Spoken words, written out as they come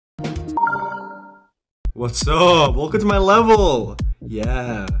What's up? Welcome to my level.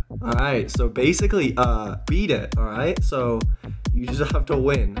 Yeah. Alright, so basically, beat it, alright? So you just have to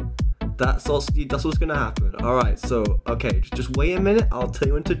win. That's what's gonna happen. Alright, so okay, just wait a minute. I'll tell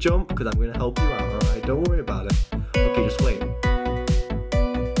you when to jump because I'm gonna help you out, alright? Don't worry about it. Okay, just wait.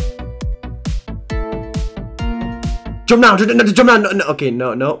 Jump now! Jump now! No, okay,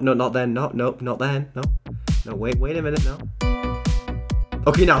 no, not then. No, not then. No, wait a minute, no.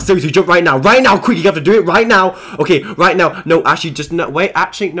 Okay, now, seriously, jump right now. Right now, quick, you have to do it right now. Okay, right now. No, actually, just, no, wait,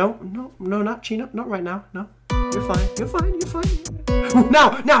 actually, no, not right now. No, you're fine.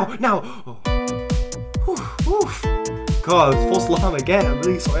 Now. Oh. God, false alarm again. I'm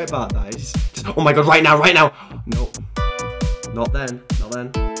really sorry about that. Just, oh my God, right now. No, not then.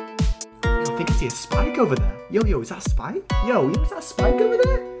 I think I see a spike over there. Yo, is that a spike? Yo, is that a spike over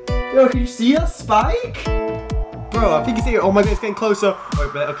there? Yo, can you see a spike? Bro, I think you see it. Oh my God, it's getting closer.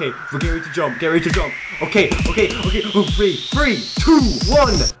 Wait, okay, we're getting ready to jump. Okay. Oh, 3, 2,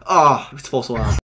 1. Ah, it's false alarm.